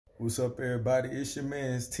What's up, everybody? It's your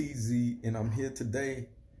man's TZ, and I'm here today.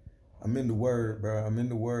 I'm in the Word, bro. I'm in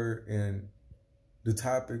the Word, and the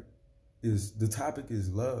topic is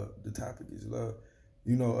love. The topic is love.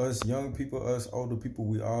 You know, us young people, us older people,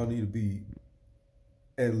 we all need to be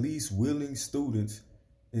at least willing students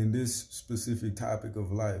in this specific topic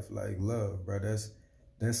of life, like love, bro. That's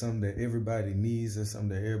something that everybody needs. That's something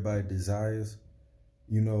that everybody desires.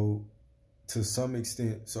 You know, to some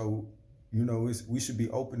extent. So, you know, we should be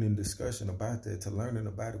open in discussion about that, to learning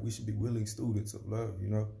about it. We should be willing students of love, you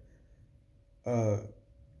know.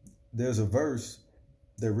 There's a verse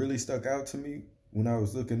that really stuck out to me when I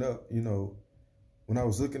was looking up, when I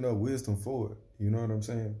was looking up wisdom for it. You know what I'm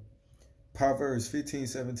saying? Proverbs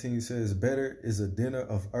 15:17 says, "Better is a dinner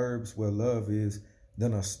of herbs where love is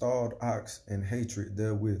than a stalled ox and hatred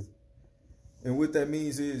therewith." And what that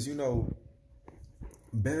means is,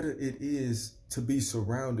 better it is to be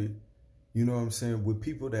surrounded, you know what I'm saying, with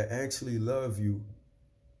people that actually love you,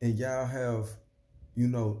 and y'all have,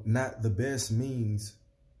 not the best means,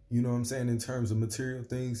 you know what I'm saying, in terms of material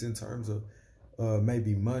things, in terms of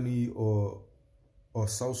maybe money or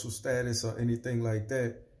social status or anything like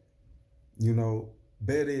that.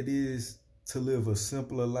 Better it is to live a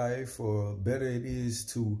simpler life, or better it is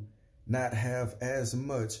to not have as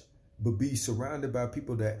much, but be surrounded by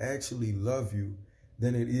people that actually love you,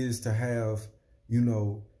 than it is to have,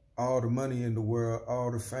 all the money in the world,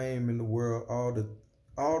 all the fame in the world, all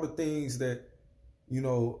the things that,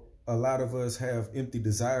 a lot of us have empty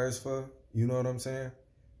desires for, you know what I'm saying?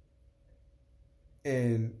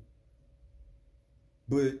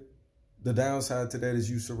 But the downside to that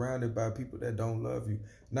is you surrounded by people that don't love you.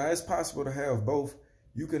 Now, it's possible to have both.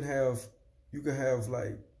 You can have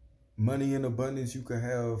like money in abundance. You can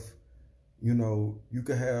have,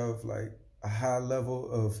 like a high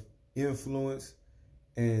level of influence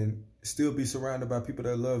and still be surrounded by people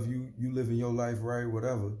that love you. You living your life right,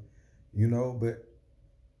 whatever, but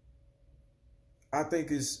I think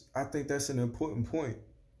that's an important point,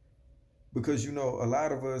 because, a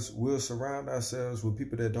lot of us will surround ourselves with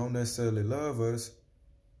people that don't necessarily love us,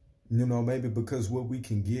 maybe because what we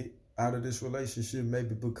can get out of this relationship,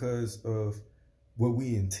 maybe because of what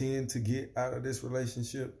we intend to get out of this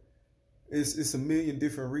relationship. It's a million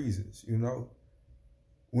different reasons,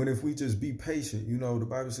 when if we just be patient, the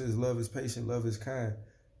Bible says love is patient, love is kind.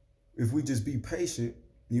 If we just be patient,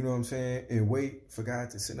 you know what I'm saying, and wait for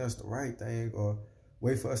God to send us the right thing, or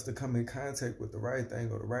wait for us to come in contact with the right thing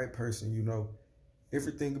or the right person,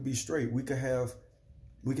 everything could be straight. We could have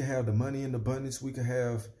the money in abundance. We could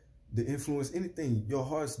have the influence, anything, your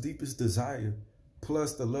heart's deepest desire,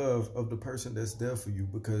 plus the love of the person that's there for you,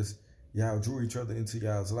 because y'all drew each other into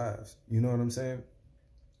y'all's lives. You know what I'm saying?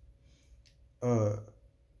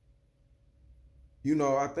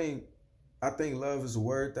 I think love is a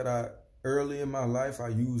word that early in my life, I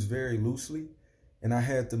used very loosely, and I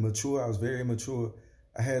had to mature. I was very immature.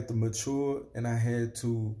 I had to mature, and I had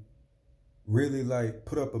to really like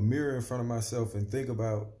put up a mirror in front of myself and think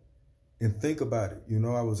about it.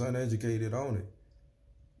 I was uneducated on it.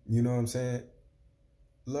 You know what I'm saying?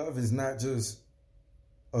 Love is not just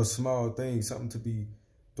a small thing, something to be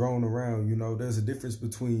thrown around. There's a difference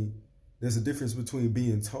between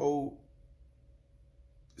being told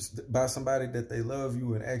by somebody that they love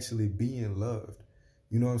you and actually being loved.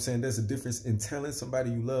 You know what I'm saying? There's a difference in telling somebody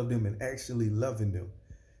you love them and actually loving them.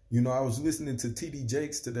 I was listening to TD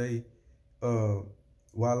Jakes today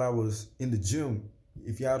while I was in the gym.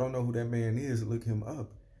 If y'all don't know who that man is, look him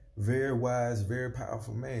up. Very wise, very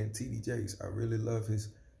powerful man, TD Jakes. I really love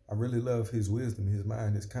his wisdom, his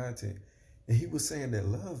mind, his content. And he was saying that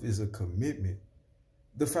love is a commitment.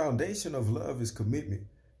 The foundation of love is commitment.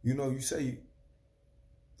 You say,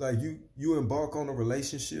 like, you embark on a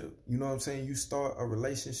relationship, you know what I'm saying? You start a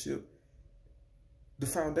relationship. The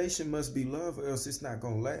foundation must be love, or else it's not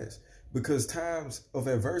going to last. Because times of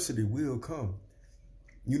adversity will come,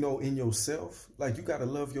 in yourself. Like, you got to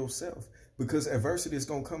love yourself, because adversity is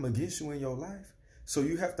going to come against you in your life. So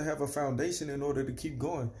you have to have a foundation in order to keep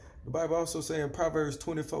going. The Bible also says in Proverbs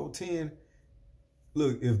 24:10,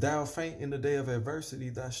 look, if thou faint in the day of adversity,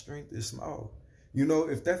 thy strength is small.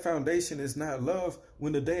 If that foundation is not love,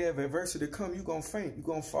 when the day of adversity come, you're going to faint, you're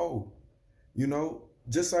going to fold.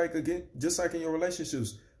 Just like in your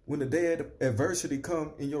relationships, when the day of adversity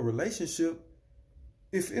come in your relationship,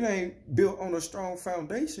 if it ain't built on a strong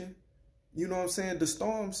foundation, you know what I'm saying, the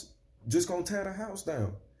storms just going to tear the house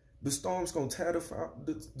down. The storm's going to tear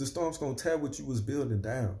the storm's going to tear what you was building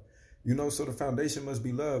down. So the foundation must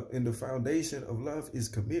be love, and the foundation of love is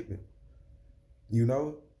commitment.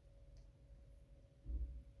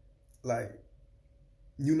 Like,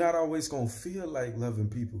 You're not always going to feel like loving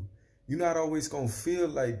people. You're not always going to feel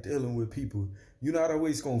like dealing with people. You're not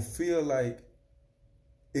always going to feel like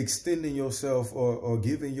extending yourself or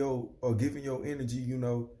giving your energy, you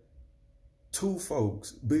know, to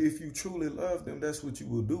folks. But if you truly love them, that's what you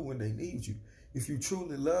will do when they need you. If you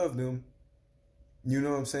truly love them, you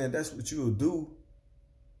know what I'm saying, that's what you will do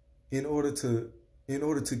in order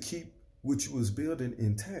to keep what you was building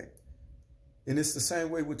intact. And it's the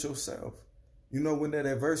same way with yourself. You know, when that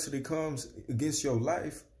adversity comes against your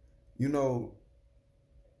life, you know,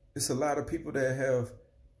 it's a lot of people that have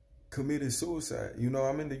committed suicide. You know,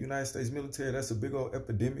 I'm in the United States military. That's a big old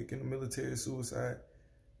epidemic in the military, suicide.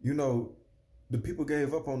 You know, the people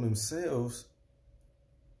gave up on themselves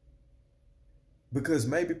because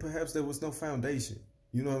maybe perhaps there was no foundation.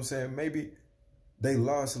 You know what I'm saying? Maybe they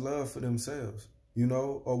lost love for themselves, you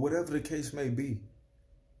know, or whatever the case may be.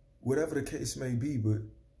 Whatever the case may be, but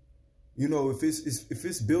you know, if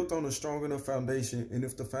it's built on a strong enough foundation, and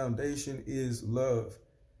if the foundation is love,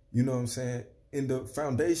 you know what I'm saying, and the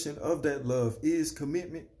foundation of that love is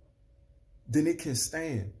commitment, then it can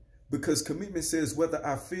stand. Because commitment says whether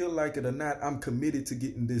I feel like it or not, I'm committed to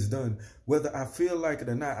getting this done. Whether I feel like it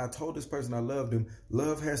or not, I told this person I love them.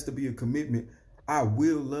 Love has to be a commitment. I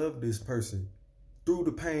will love this person. Through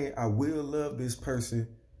the pain, I will love this person.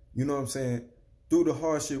 You know what I'm saying? Through the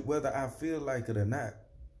hardship, whether I feel like it or not.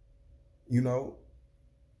 You know,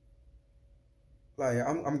 like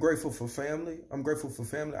I'm grateful for family. I'm grateful for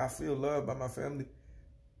family. I feel loved by my family.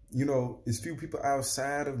 You know, it's few people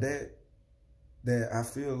outside of that I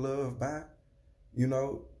feel loved by, you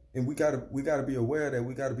know, and we gotta be aware of that.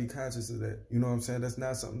 We gotta be conscious of that. You know what I'm saying? That's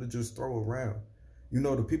not something to just throw around. You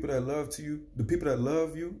know, the people that love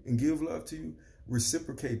you and give love to you,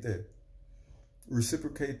 reciprocate that.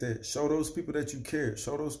 Reciprocate that. Show those people that you care.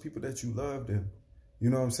 Show those people that you love them. You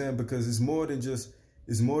know what I'm saying? Because it's more than just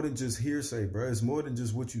hearsay, bro. It's more than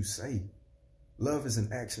just what you say. Love is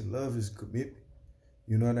an action. Love is commitment.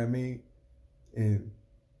 You know what I mean? And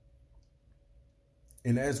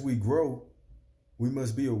as we grow, we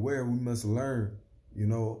must be aware. We must learn, you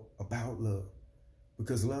know, about love.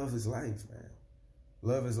 Because love is life, man.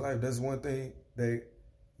 Love is life. That's one thing that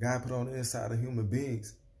God put on the inside of human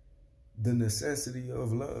beings. The necessity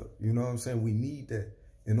of love. You know what I'm saying? We need that.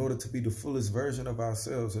 In order to be the fullest version of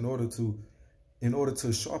ourselves, in order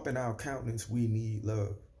to sharpen our countenance, we need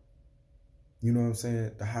love. You know what I'm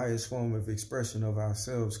saying? The highest form of expression of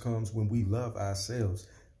ourselves comes when we love ourselves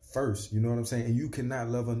first. You know what I'm saying? And you cannot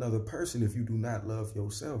love another person if you do not love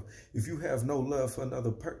yourself. If you have no love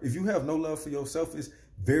for if you have no love for yourself, it's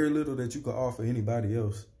very little that you can offer anybody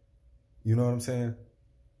else. You know what I'm saying?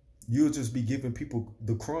 You'll just be giving people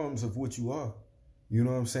the crumbs of what you are. You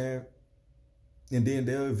know what I'm saying? And then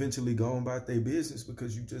they'll eventually go on about their business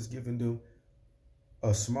because you just giving them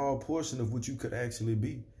a small portion of what you could actually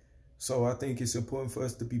be. So I think it's important for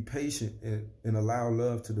us to be patient and allow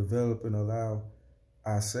love to develop and allow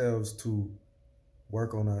ourselves to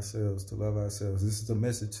work on ourselves, to love ourselves. This is a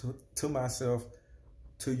message to myself,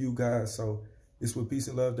 to you guys. So it's with peace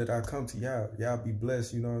and love that I come to y'all. Y'all be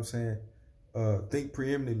blessed, you know what I'm saying? Think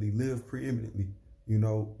preeminently, live preeminently, you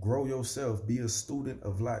know, grow yourself, be a student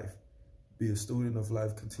of life. Be a student of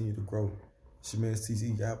life, continue to grow. It's your man TZ,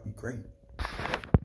 y'all be great.